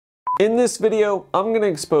In this video, I'm going to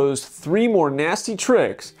expose 3 more nasty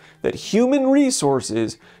tricks that human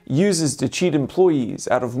resources uses to cheat employees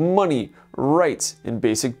out of money, rights, and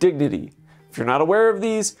basic dignity. If you're not aware of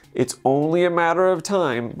these, it's only a matter of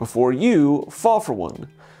time before you fall for one.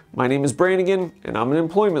 My name is Brannigan, and I'm an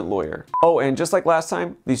employment lawyer. Oh, and just like last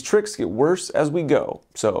time, these tricks get worse as we go,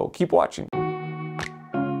 so keep watching.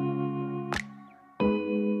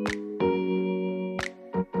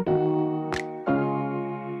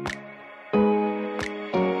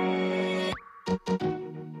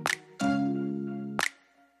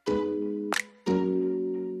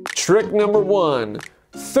 Trick number 1,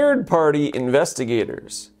 third-party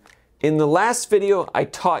investigators. In the last video, I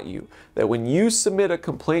taught you that when you submit a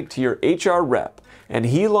complaint to your HR rep and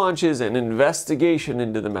he launches an investigation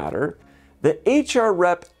into the matter, the HR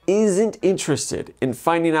rep isn't interested in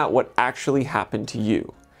finding out what actually happened to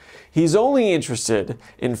you. He's only interested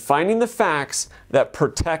in finding the facts that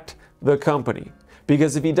protect the company.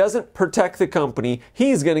 Because if he doesn't protect the company,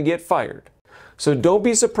 he's going to get fired. So don't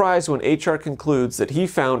be surprised when HR concludes that he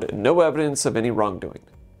found no evidence of any wrongdoing.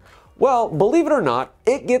 Well, believe it or not,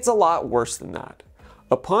 it gets a lot worse than that.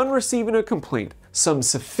 Upon receiving a complaint, some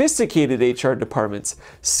sophisticated HR departments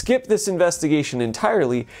skip this investigation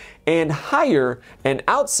entirely and hire an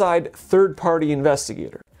outside third-party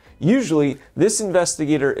investigator. Usually, this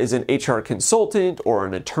investigator is an HR consultant or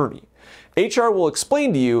an attorney. HR will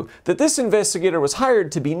explain to you that this investigator was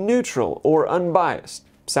hired to be neutral or unbiased.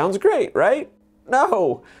 Sounds great, right?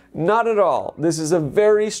 No, not at all. This is a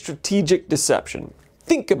very strategic deception.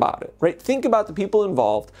 Think about it, right? Think about the people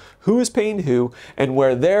involved, who is paying who, and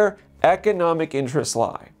where their economic interests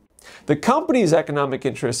lie. The company's economic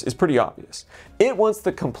interest is pretty obvious. It wants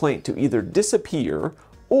the complaint to either disappear,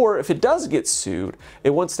 or if it does get sued, it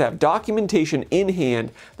wants to have documentation in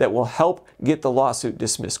hand that will help get the lawsuit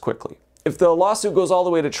dismissed quickly. If the lawsuit goes all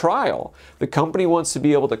the way to trial, the company wants to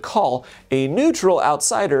be able to call a neutral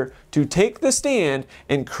outsider to take the stand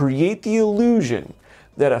and create the illusion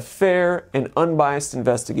that a fair and unbiased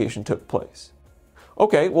investigation took place.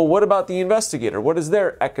 Okay, well, what about the investigator? What is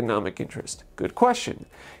their economic interest? Good question.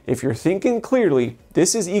 If you're thinking clearly,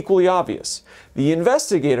 this is equally obvious. The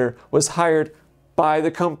investigator was hired by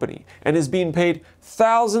the company and is being paid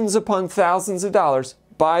thousands upon thousands of dollars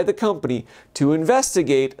by the company to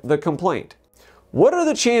investigate the complaint. What are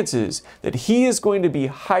the chances that he is going to be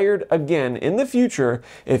hired again in the future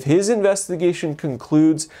if his investigation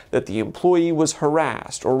concludes that the employee was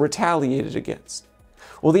harassed or retaliated against?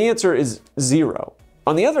 Well, the answer is 0.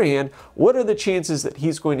 On the other hand, what are the chances that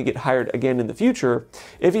he's going to get hired again in the future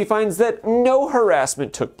if he finds that no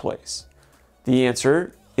harassment took place? The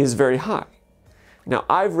answer is very high. Now,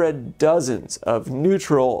 I've read dozens of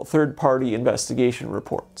neutral third-party investigation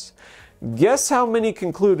reports. Guess how many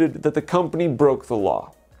concluded that the company broke the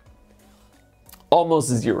law? Almost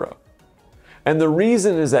 0. And the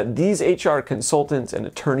reason is that these HR consultants and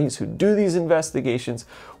attorneys who do these investigations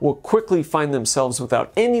will quickly find themselves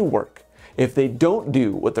without any work if they don't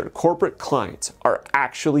do what their corporate clients are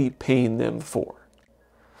actually paying them for.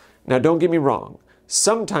 Now, don't get me wrong.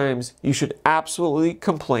 Sometimes you should absolutely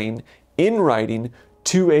complain in writing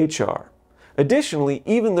to HR. Additionally,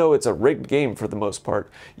 even though it's a rigged game for the most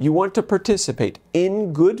part, you want to participate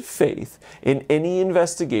in good faith in any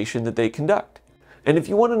investigation that they conduct. And if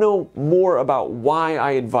you want to know more about why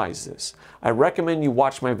I advise this, I recommend you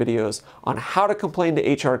watch my videos on how to complain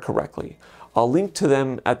to HR correctly. I'll link to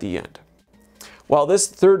them at the end. While this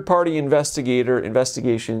third-party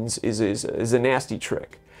investigations is a nasty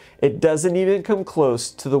trick, it doesn't even come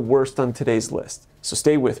close to the worst on today's list. So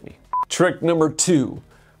stay with me. Trick number 2,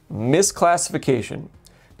 misclassification.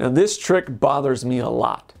 Now this trick bothers me a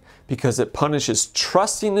lot because it punishes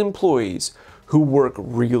trusting employees who work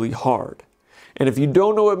really hard. And if you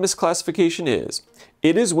don't know what misclassification is,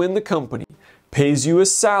 it is when the company pays you a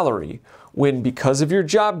salary when, because of your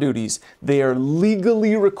job duties, they are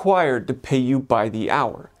legally required to pay you by the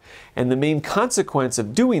hour. And the main consequence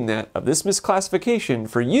of doing that, of this misclassification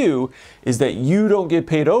for you, is that you don't get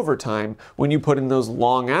paid overtime when you put in those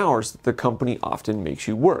long hours that the company often makes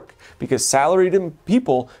you work, because salaried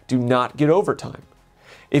people do not get overtime.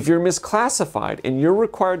 If you're misclassified and you're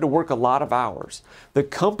required to work a lot of hours, the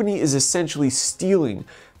company is essentially stealing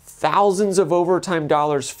thousands of overtime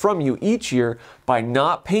dollars from you each year by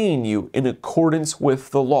not paying you in accordance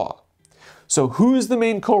with the law. So who's the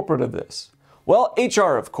main culprit of this? Well,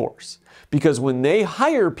 HR, of course, because when they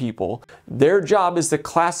hire people, their job is to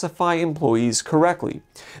classify employees correctly.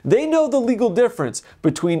 They know the legal difference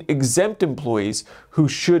between exempt employees who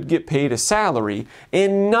should get paid a salary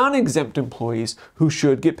and non-exempt employees who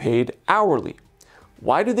should get paid hourly.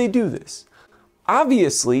 Why do they do this?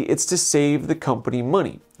 Obviously, it's to save the company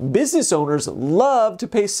money. Business owners love to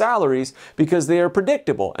pay salaries because they are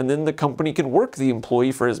predictable, and then the company can work the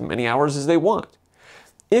employee for as many hours as they want.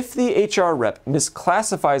 If the HR rep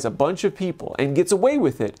misclassifies a bunch of people and gets away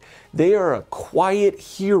with it, they are a quiet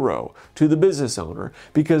hero to the business owner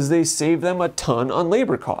because they save them a ton on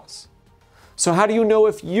labor costs. So how do you know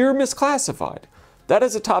if you're misclassified? That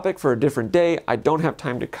is a topic for a different day. I don't have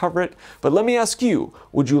time to cover it, but let me ask you,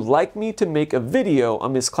 would you like me to make a video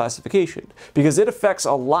on misclassification? Because it affects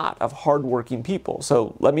a lot of hardworking people,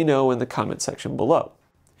 so let me know in the comment section below.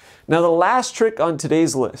 Now, the last trick on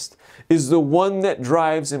today's list is the one that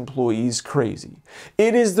drives employees crazy.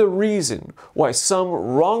 It is the reason why some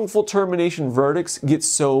wrongful termination verdicts get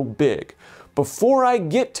so big. Before I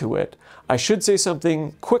get to it, I should say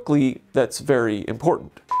something quickly that's very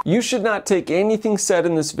important. You should not take anything said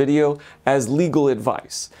in this video as legal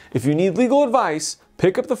advice. If you need legal advice,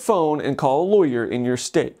 pick up the phone and call a lawyer in your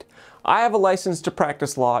state. I have a license to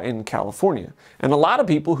practice law in California, and a lot of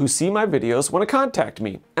people who see my videos want to contact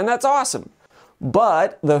me, and that's awesome.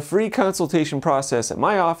 But the free consultation process at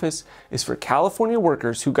my office is for California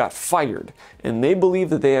workers who got fired, and they believe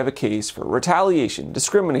that they have a case for retaliation,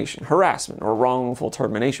 discrimination, harassment, or wrongful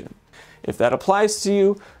termination. If that applies to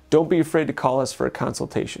you, don't be afraid to call us for a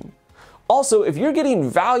consultation. Also, if you're getting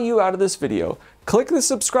value out of this video, click the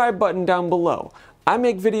subscribe button down below. I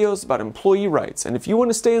make videos about employee rights, and if you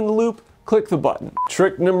want to stay in the loop, click the button.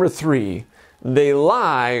 Trick number 3, they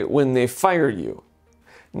lie when they fire you.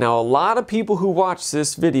 Now, a lot of people who watch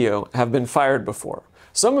this video have been fired before.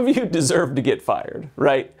 Some of you deserve to get fired,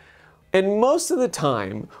 right? And most of the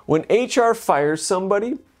time, when HR fires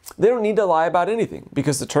somebody, they don't need to lie about anything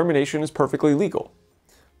because the termination is perfectly legal.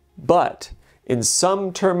 But in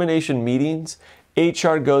some termination meetings,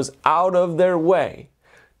 HR goes out of their way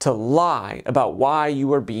to lie about why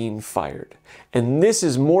you are being fired. And this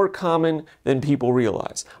is more common than people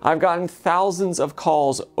realize. I've gotten thousands of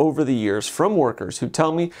calls over the years from workers who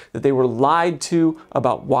tell me that they were lied to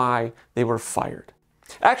about why they were fired.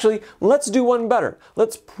 Actually, let's do one better.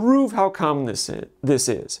 Let's prove how common this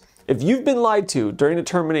is. If you've been lied to during a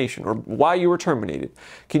termination or why you were terminated,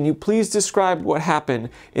 can you please describe what happened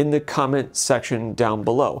in the comment section down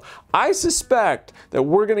below? I suspect that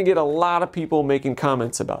we're going to get a lot of people making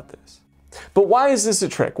comments about this. But why is this a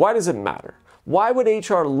trick? Why does it matter? Why would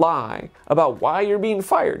HR lie about why you're being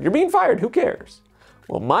fired? You're being fired, who cares?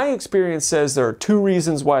 Well, my experience says there are 2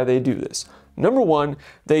 reasons why they do this. Number 1,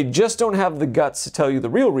 they just don't have the guts to tell you the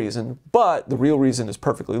real reason, but the real reason is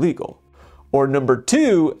perfectly legal. Or number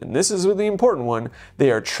 2, and this is the important one,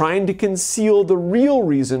 they are trying to conceal the real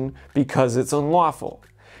reason because it's unlawful.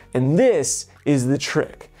 And this is the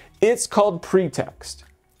trick. It's called pretext.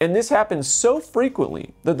 And this happens so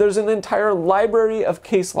frequently that there's an entire library of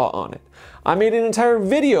case law on it. I made an entire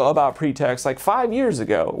video about pretext like 5 years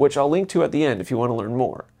ago, which I'll link to at the end if you want to learn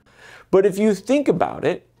more. But if you think about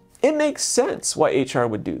it, it makes sense why HR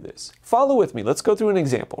would do this. Follow with me. Let's go through an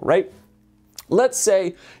example, right? Let's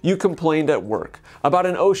say you complained at work about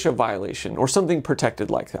an OSHA violation or something protected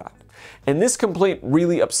like that. And this complaint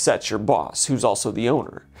really upsets your boss, who's also the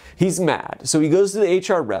owner. He's mad, so he goes to the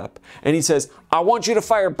HR rep and he says, "I want you to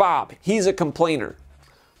fire Bob. He's a complainer."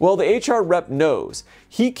 Well, the HR rep knows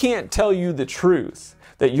he can't tell you the truth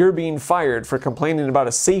that you're being fired for complaining about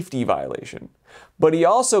a safety violation. But he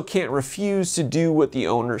also can't refuse to do what the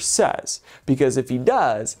owner says, because if he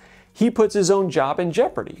does, he puts his own job in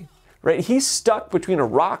jeopardy. Right? He's stuck between a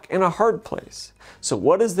rock and a hard place. So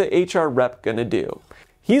what is the HR rep gonna do?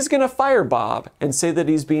 He's gonna fire Bob and say that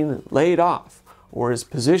he's being laid off, or his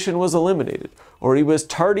position was eliminated, or he was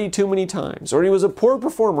tardy too many times, or he was a poor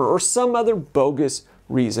performer, or some other bogus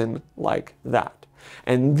reason like that.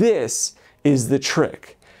 And this is the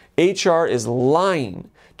trick. HR is lying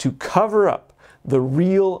to cover up the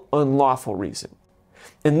real unlawful reason.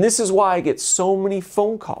 And this is why I get so many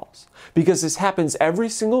phone calls, because this happens every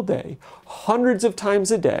single day, hundreds of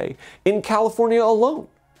times a day, in California alone.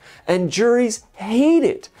 And juries hate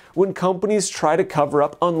it when companies try to cover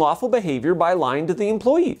up unlawful behavior by lying to the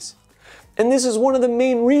employees. And this is one of the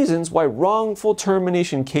main reasons why wrongful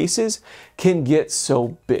termination cases can get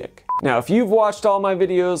so big. Now, if you've watched all my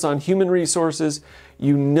videos on human resources,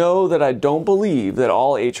 you know that I don't believe that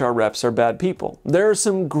all HR reps are bad people. There are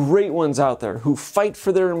some great ones out there who fight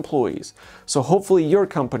for their employees, so hopefully your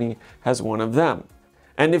company has one of them.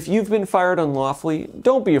 And if you've been fired unlawfully,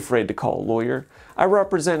 don't be afraid to call a lawyer. I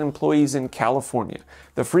represent employees in California.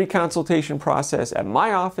 The free consultation process at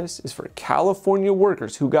my office is for California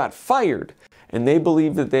workers who got fired and they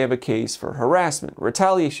believe that they have a case for harassment,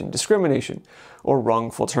 retaliation, discrimination, or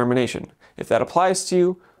wrongful termination. If that applies to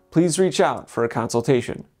you, please reach out for a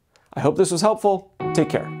consultation. I hope this was helpful. Take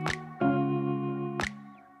care.